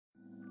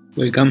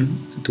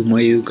Welcome to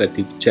my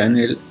educative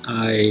channel.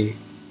 I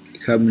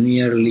have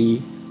nearly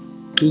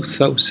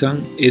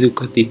 2000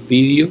 educative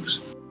videos.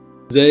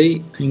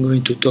 Today I'm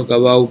going to talk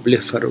about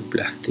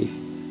blepharoplasty.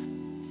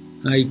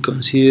 I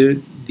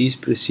consider this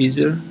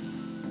procedure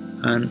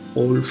an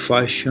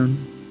old-fashioned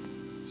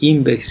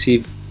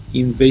invasive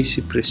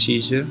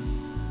procedure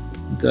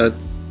that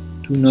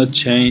do not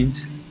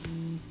change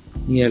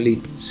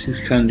nearly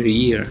 600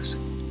 years.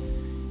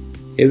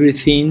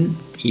 Everything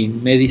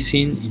in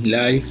medicine, in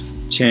life,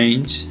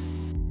 change.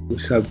 We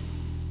have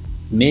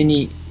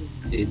many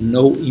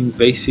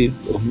no-invasive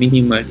or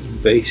minimal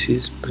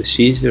invasive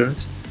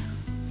procedures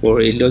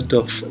for a lot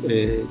of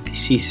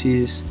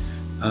diseases,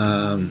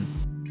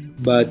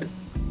 but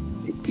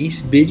it's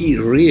very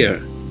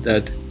rare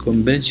that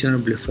conventional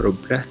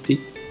blepharoplasty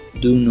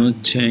do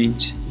not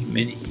change in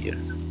many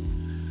years.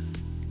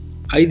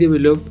 I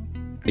developed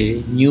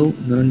a new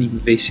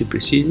non-invasive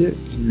procedure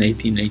in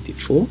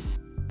 1994.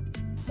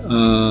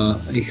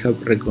 I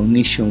have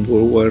recognition,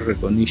 worldwide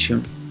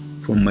recognition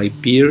from my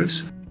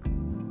peers.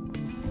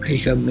 I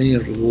have many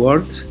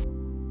rewards.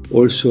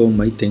 Also,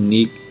 my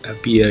technique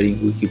appears in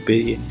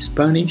Wikipedia in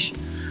Spanish.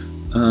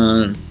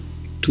 And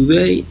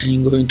today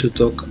I'm going to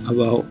talk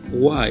about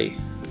why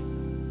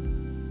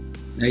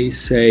I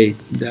say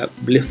that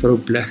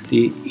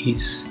blepharoplasty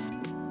is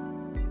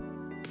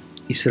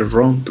a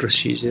wrong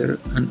procedure,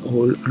 an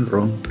old and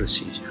wrong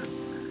procedure.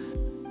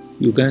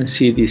 You can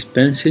see this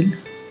pencil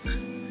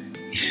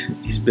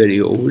is very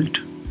old,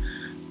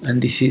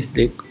 and this is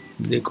the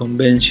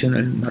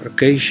conventional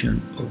marcation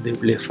of the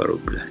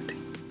blepharoplasty.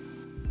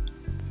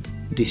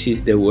 This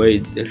is the way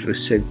they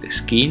resect the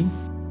skin.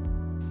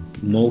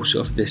 Most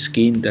of the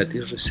skin that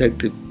is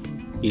resected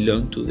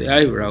belongs to the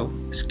eyebrow,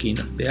 skin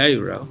of the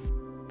eyebrow.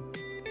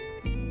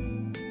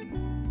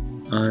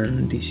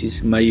 And this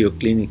is Mayo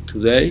Clinic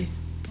today,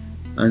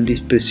 and this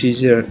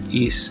procedure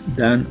is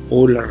done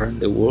all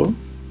around the world.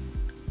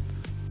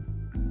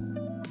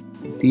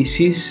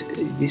 This is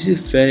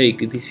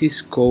fake. This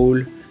is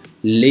called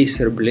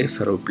laser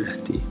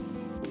blepharoplasty.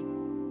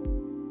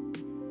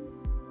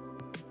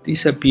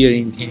 This appears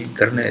in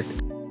internet,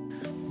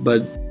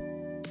 but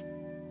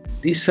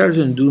these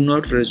surgeons do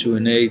not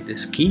rejuvenate the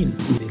skin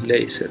with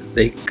laser.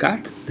 They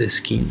cut the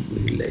skin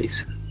with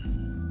laser.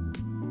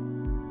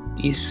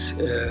 It's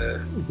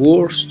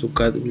worse to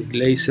cut with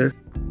laser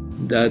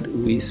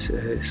than with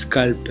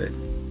scalpel,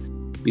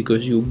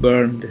 because you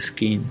burn the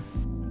skin.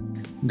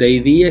 The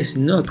idea is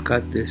not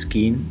cut the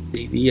skin.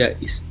 The idea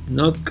is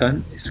not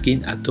cut the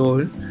skin at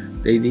all.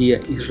 The idea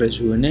is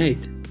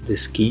rejuvenate the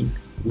skin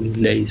with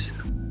laser.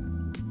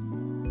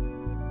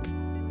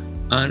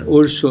 And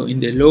also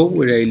in the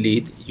lower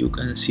eyelid you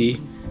can see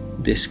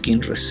the skin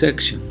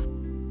resection.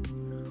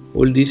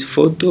 All these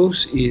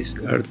photos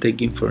are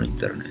taken from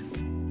internet.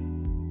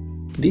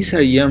 These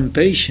are young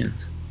patients.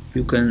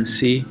 You can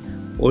see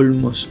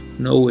almost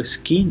no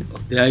skin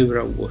of the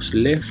eyebrow was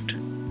left.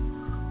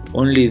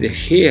 Only the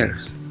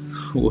hairs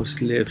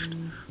was left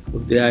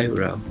of the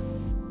eyebrow.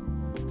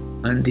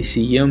 And this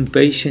young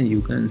patient,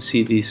 you can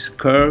see these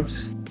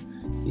curves.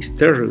 It's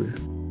terrible.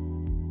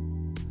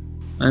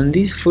 And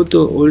this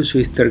photo also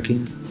is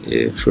taken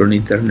from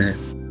internet.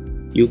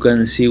 You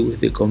can see with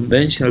the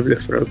conventional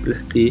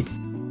blepharoplasty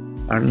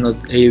are not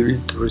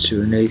able to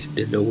rejuvenate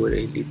the lower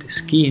eyelid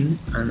skin,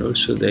 and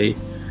also they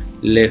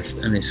left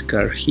a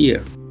scar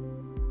here.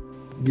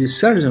 The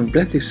surgeon,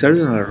 plastic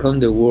surgeons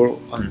around the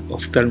world and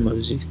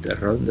ophthalmologists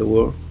around the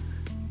world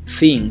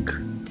think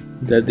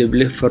that the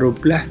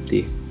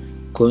blepharoplasty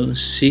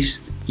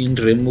consists in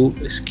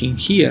remove skin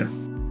here.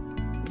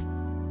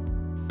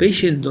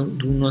 Patients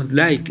do not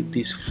like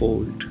this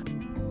fold.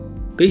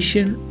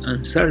 Patient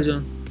and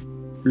surgeon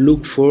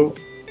look for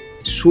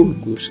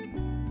sulcus.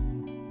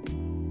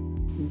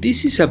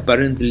 This is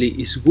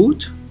apparently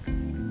good,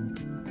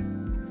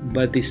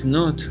 but it's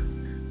not,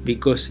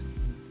 because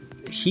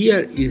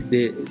here is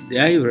the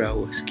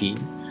eyebrow skin,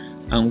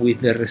 and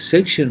with the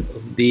resection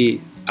of the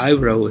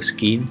eyebrow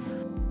skin,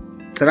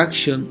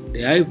 traction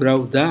the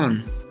eyebrow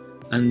down,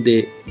 and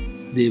the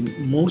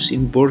most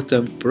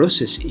important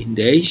process in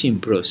the aging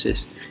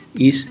process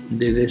is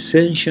the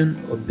descension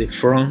of the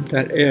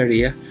frontal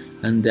area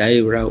and the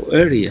eyebrow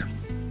area.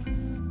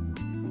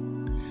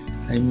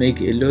 I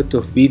make a lot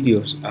of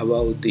videos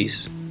about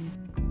this.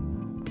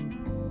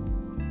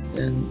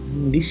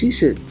 And this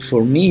is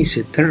for me is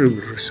a terrible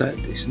result.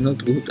 It's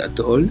not good at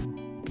all,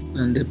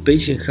 and the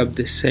patient have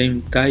the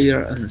same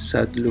tired and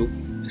sad look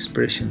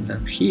expression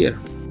than here.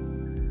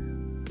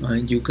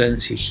 And you can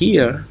see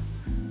here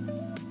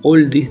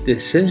all this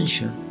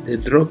descension, the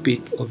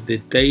dropping of the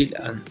tail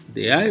and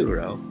the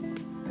eyebrow.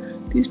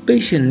 This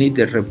patient needs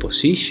a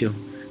reposition.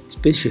 This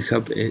patient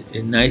have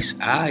a nice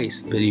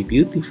eyes, very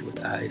beautiful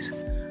eyes.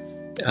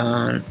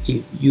 And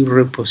if you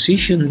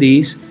reposition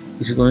this,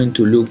 it's going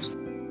to look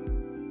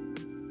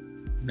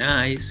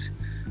nice,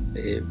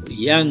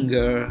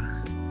 younger,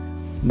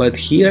 but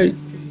here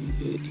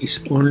is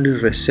only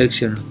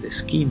resection of the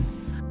skin.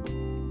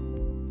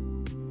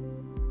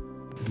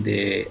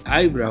 The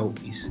eyebrow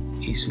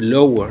is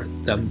lower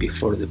than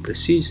before the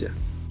procedure.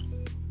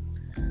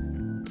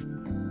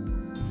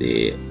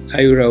 the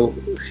eyebrow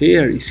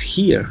hair is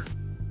here.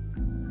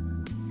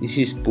 This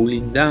is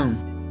pulling down.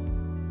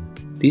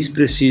 This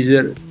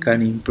procedure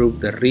can improve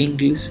the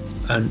wrinkles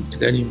and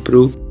can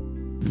improve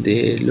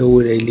the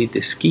lower eyelid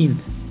skin.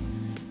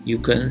 You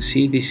can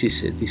see this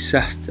is a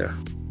disaster.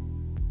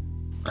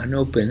 An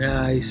open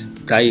eyes,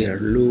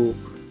 tired look.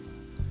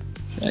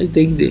 I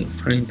take them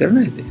from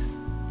internet.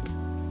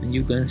 And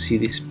you can see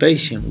this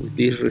patient with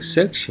this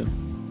resection.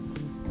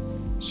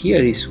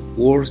 Here is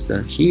worse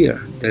than here.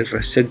 They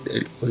resect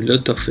a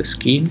lot of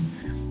skin,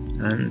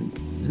 and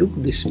look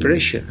the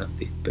expression of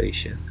this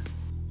patient.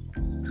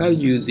 How do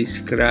you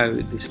describe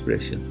this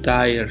expression?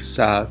 Tired,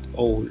 sad,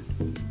 old.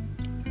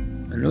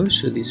 And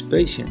also this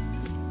patient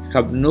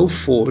have no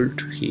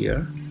fold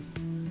here,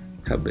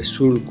 have a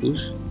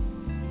sulcus,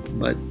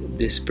 but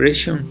the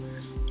expression,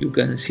 you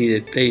can see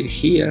the tail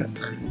here,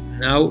 and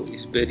now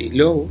is very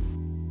low.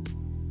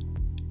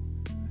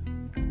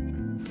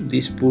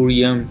 This poor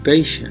young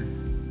patient,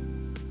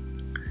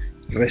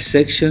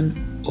 resection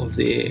of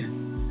the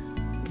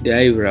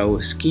eyebrow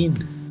skin.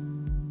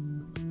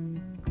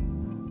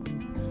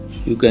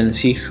 You can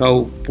see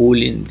how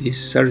pulling this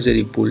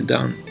surgery pull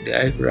down the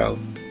eyebrow.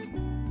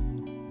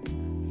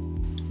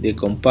 The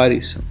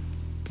comparison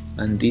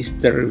and this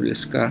terrible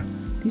scar.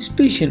 This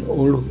patient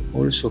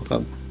also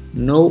have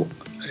no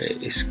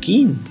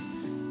skin.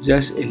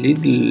 Just a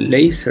little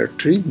laser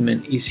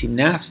treatment is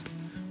enough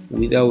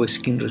without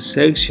skin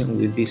resection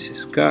with this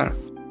scar.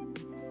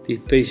 This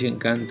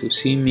patient came to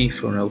see me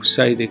from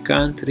outside the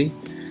country.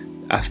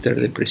 After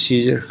the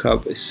procedure,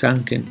 have a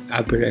sunken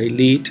upper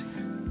eyelid,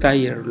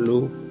 tired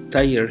look,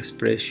 tired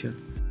expression,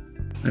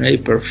 and I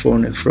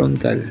perform a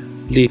frontal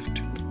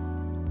lift.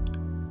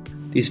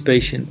 This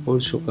patient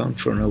also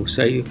comes from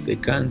outside of the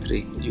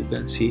country. You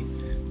can see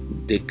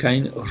the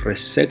kind of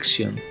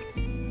resection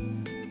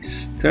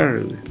is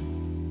terrible.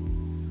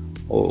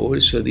 Or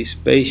also this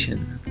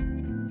patient,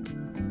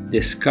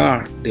 the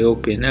scar, the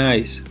open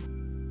eyes,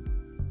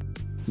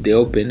 the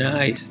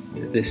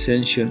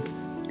descension.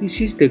 This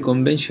is the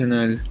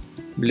conventional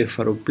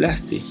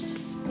blepharoplasty.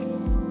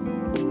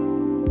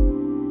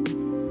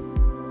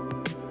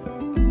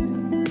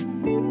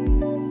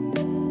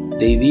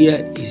 The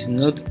idea is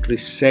not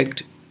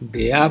resect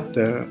the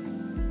upper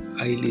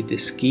eyelid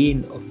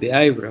skin of the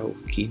eyebrow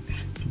skin.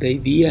 The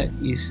idea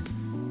is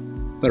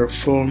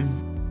perform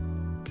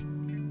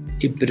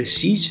a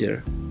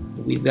procedure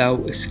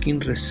without skin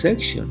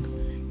resection,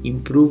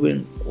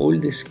 improving all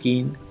the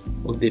skin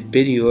of the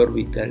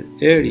periorbital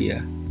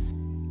area,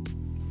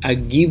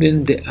 and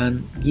giving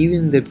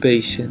the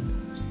patient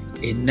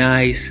a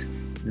nice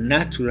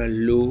natural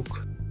look,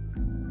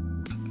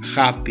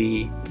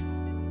 happy,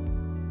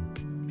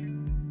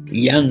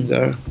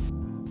 younger.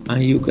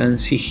 And you can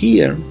see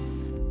here,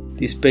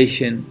 this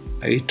patient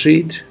I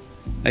treat,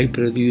 I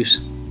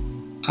produce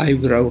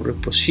eyebrow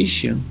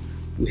reposition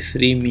with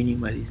 3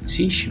 minimal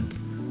incisions.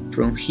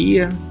 From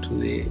here to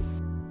the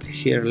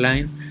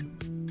hairline,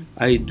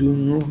 I do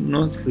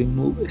not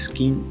remove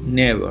skin,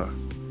 never.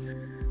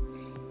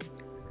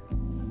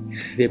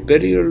 The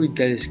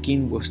periorbital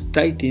skin was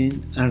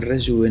tightening and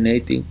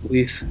rejuvenating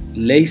with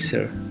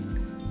laser.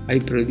 I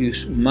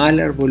produce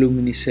malar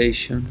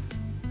voluminization,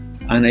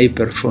 and I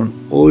perform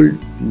all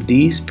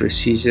these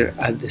procedures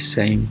at the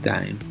same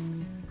time.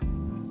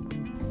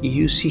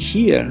 You see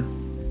here,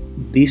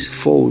 this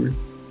fold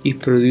is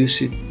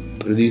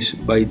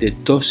produced by the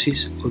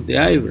ptosis of the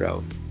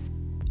eyebrow.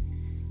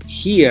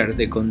 Here,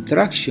 the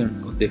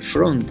contraction of the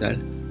frontal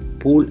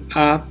pull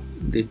up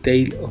the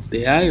tail of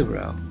the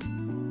eyebrow.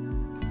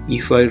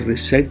 If I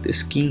resect the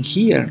skin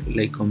here,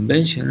 like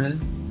conventional,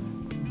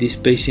 this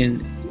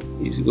patient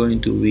is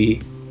going to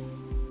be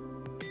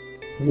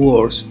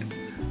worse.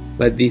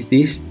 But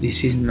this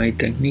is my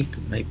technique,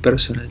 my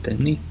personal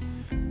technique.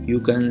 You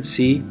can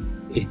see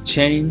a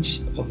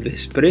change of the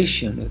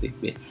expression of the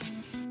face.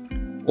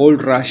 All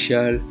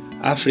racial,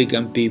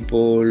 African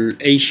people,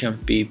 Asian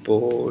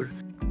people,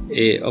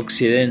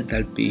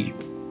 Occidental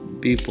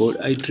people.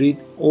 I treat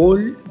all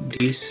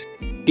these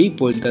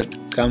people that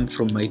come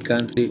from my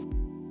country,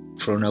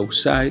 from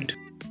outside,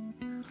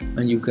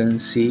 and you can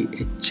see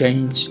a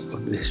change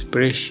of the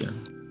expression.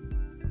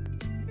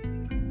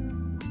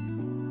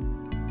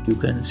 You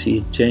can see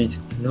a change,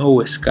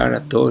 no scar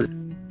at all.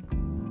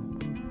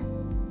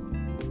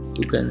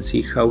 You can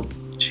see how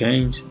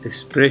changed the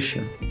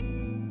expression.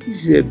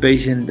 This is a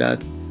patient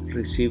that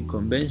received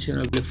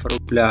conventional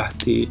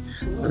blepharoplasty,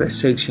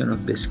 resection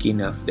of the skin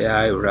of the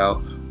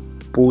eyebrow,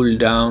 pull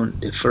down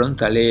the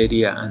frontal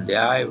area and the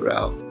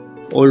eyebrow.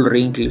 All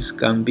wrinkles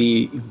can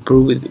be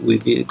improved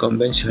with the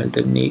conventional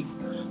technique,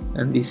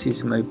 and this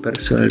is my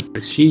personal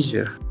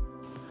procedure.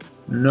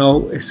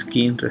 No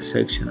skin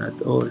resection at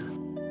all.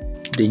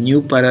 The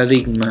new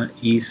paradigm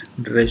is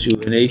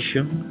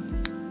rejuvenation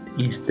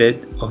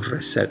instead of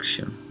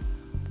resection.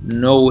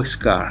 No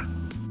scar,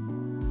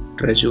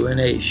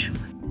 rejuvenation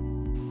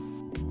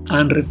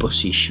and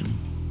reposition.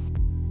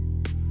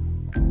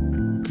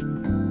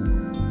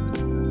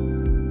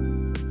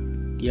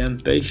 Young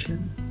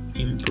patient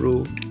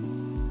improve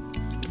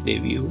the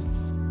view.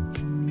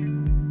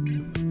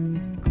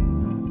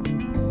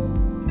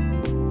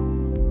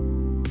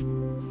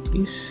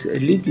 It's a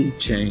little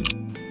change,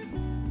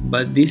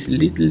 but this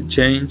little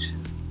change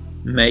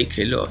make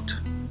a lot.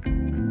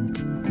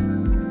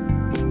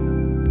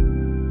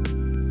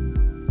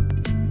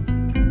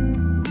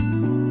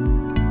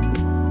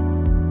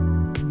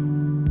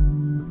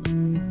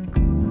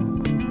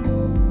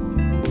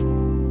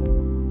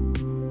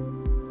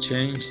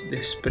 Change the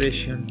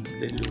expression of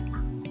the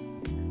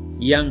look.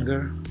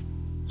 Younger,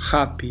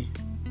 happy,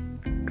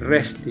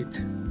 rested,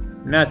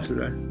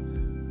 natural.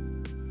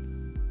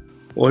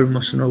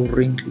 Almost no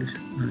wrinkles,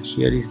 and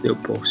here is the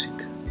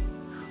opposite.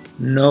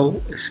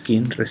 No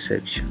skin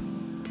resection.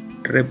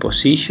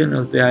 Reposition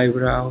of the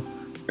eyebrow,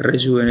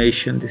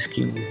 rejuvenation the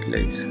skin with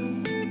laser.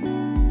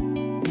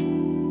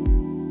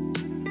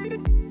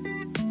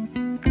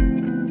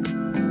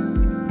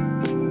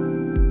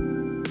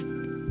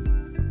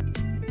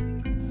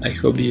 I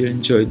hope you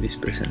enjoyed this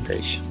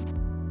presentation.